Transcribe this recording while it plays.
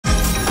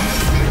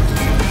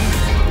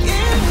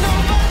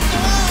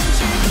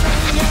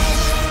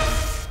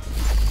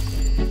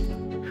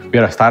We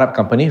are a startup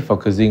company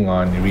focusing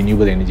on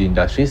renewable energy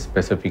industries,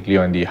 specifically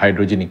on the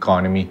hydrogen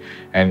economy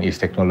and its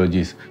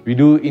technologies. We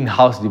do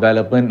in-house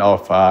development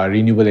of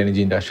renewable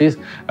energy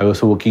industries. I'm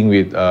also working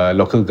with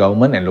local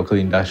government and local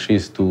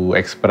industries to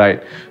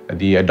expedite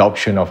the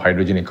adoption of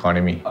hydrogen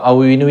economy.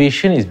 Our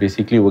innovation is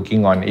basically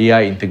working on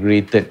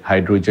AI-integrated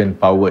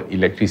hydrogen-powered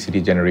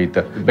electricity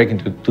generator. Back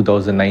in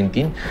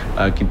 2019,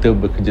 kita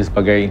bekerja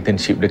sebagai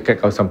internship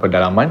dekat kawasan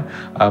pedalaman.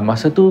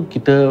 Masa tu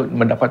kita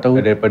mendapat tahu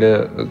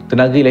daripada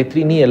tenaga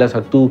elektrik ni adalah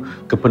satu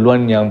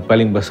keperluan yang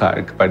paling besar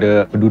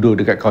kepada penduduk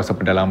dekat kawasan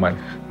pedalaman.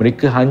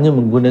 Mereka hanya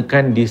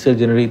menggunakan diesel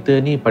generator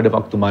ni pada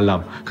waktu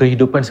malam.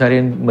 Kehidupan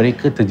seharian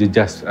mereka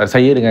terjejas.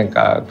 Saya dengan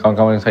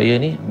kawan-kawan saya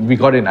ni, we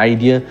got an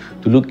idea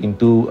to look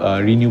into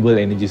renewable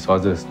energy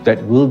sources that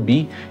will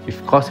be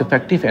cost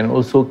effective and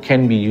also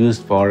can be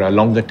used for a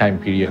longer time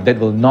period that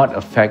will not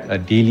affect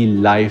a daily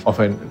life of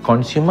a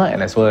consumer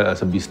and as well as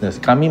a business.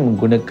 Kami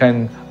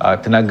menggunakan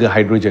tenaga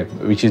hidrogen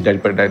which is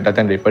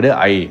datang daripada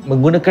air.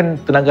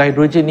 Menggunakan tenaga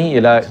hidrogen ni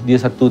ialah dia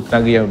satu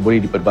tenaga yang boleh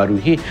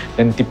diperbarui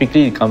dan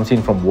typically it comes in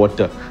from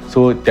water.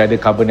 So tiada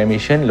carbon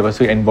emission, lepas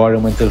tu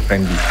environmental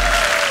friendly.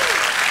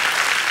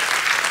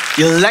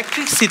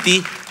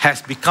 Electricity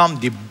has become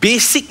the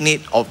basic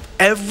need of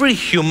every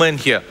human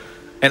here.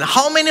 And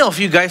how many of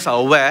you guys are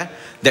aware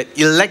that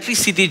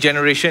electricity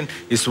generation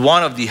is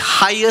one of the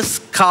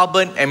highest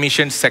carbon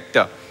emission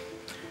sector?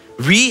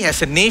 We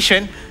as a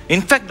nation,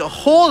 in fact the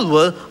whole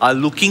world, are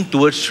looking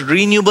towards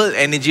renewable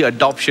energy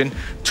adoption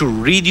to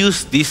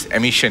reduce these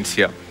emissions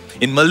here.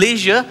 In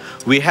Malaysia,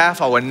 we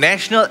have our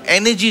National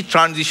Energy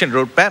Transition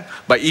Roadmap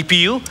by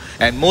EPU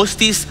and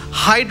MOSTI's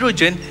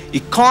Hydrogen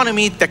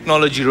Economy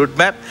Technology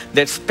Roadmap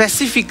that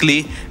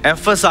specifically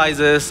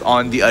emphasizes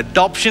on the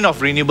adoption of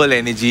renewable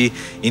energy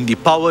in the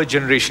power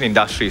generation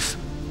industries.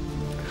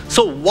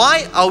 So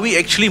why are we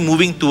actually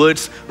moving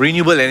towards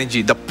renewable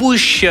energy? The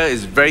push here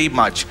is very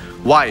much.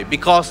 Why?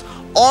 Because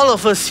all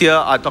of us here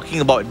are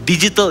talking about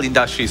digital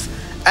industries,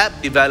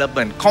 app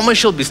development,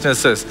 commercial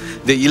businesses.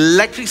 The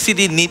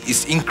electricity need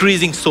is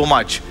increasing so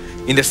much.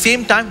 In the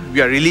same time,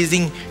 we are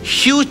releasing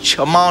huge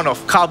amount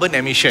of carbon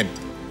emission,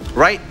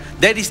 right?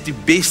 That is the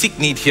basic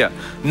need here.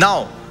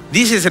 Now,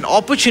 this is an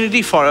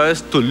opportunity for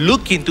us to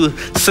look into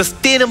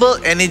sustainable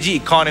energy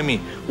economy.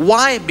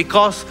 Why?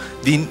 Because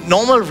the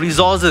normal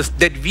resources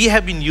that we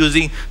have been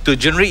using to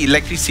generate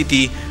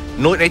electricity,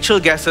 natural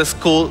gases,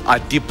 coal, are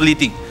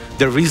depleting.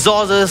 The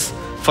resources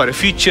for the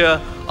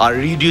future are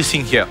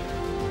reducing here.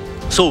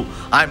 So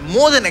I'm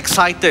more than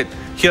excited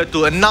here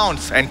to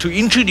announce and to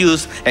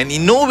introduce an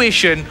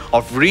innovation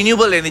of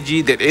renewable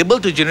energy that able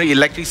to generate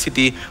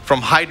electricity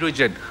from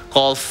hydrogen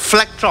called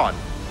FELECTRON.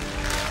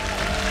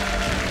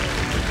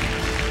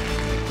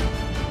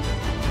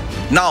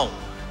 Now,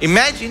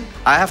 imagine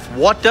I have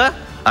water,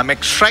 I'm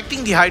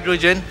extracting the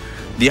hydrogen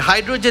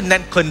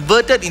then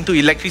converted into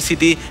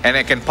electricity and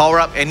I can power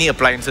up any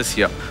appliances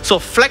here. So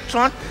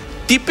FELECTRON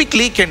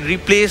typically can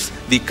replace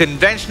the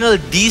conventional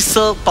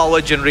diesel power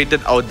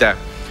generated out there.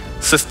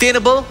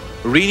 Sustainable,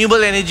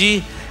 renewable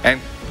energy, and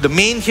the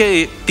main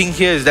thing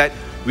here is that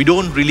we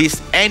don't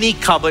release any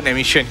carbon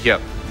emission here.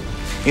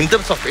 In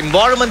terms of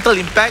environmental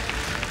impact,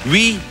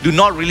 we do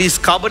not release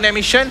carbon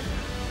emission.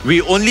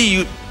 We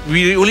only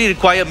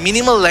require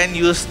minimal land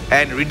use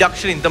and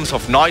reduction in terms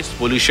of noise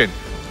pollution.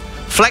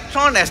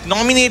 FELECTRON as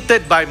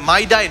nominated by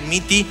MIDA and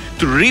MITI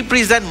to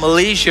represent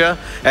Malaysia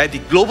at the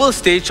global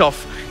stage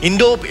of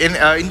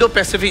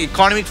Indo-Pacific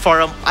Economic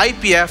Forum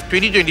IPF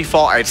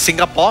 2024 at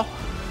Singapore.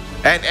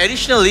 And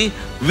additionally,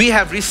 we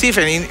have received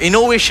an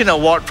innovation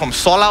award from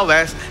Solar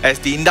West as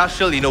the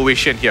industrial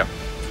innovation here.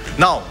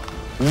 Now,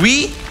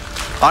 we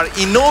are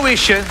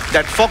innovation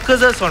that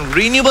focuses on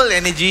renewable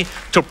energy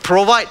to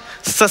provide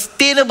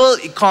sustainable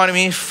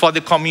economy for the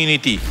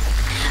community.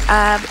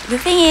 The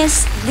thing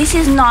is, this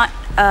is not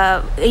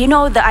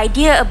the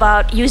idea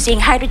about using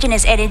hydrogen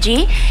as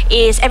energy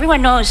is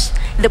everyone knows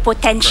the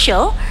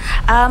potential,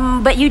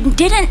 but you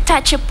didn't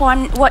touch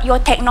upon what your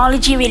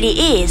technology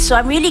really is. So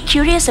I'm really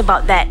curious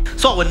about that.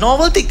 So our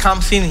novelty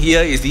comes in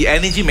here is the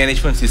energy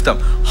management system.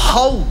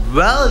 How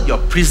well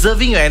you're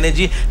preserving your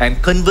energy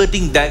and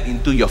converting that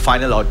into your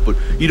final output.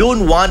 You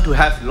don't want to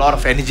have a lot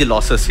of energy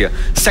losses here.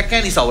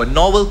 Second is our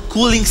novel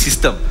cooling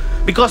system.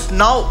 Because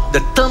now the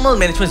thermal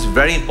management is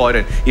very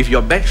important. If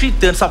your battery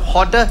turns up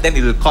hotter, then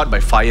it will caught by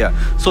fire.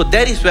 So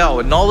that is where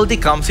our novelty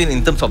comes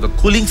in terms of the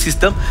cooling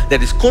system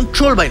that is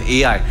controlled by an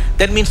AI.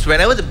 That means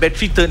whenever the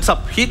battery turns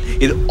up heat,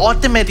 it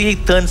automatically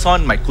turns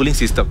on my cooling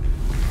system.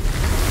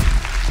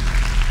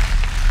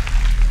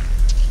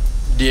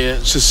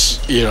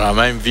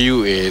 My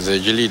view is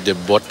actually the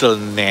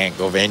bottleneck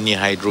of any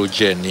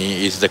hydrogen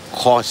is the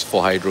cost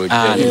for hydrogen.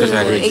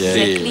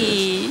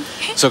 Exactly.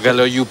 So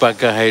kalau you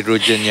pakai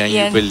hydrogen yang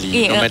you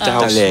beli, no matter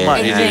how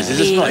smart it is,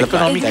 it's not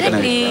economic.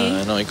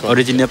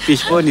 Original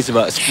pitch pun is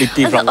about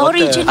splitting from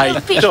water. I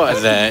thought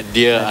that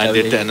dia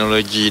ada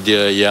teknologi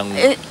dia yang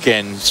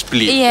can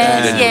split.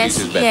 Yes,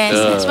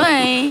 that's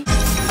why.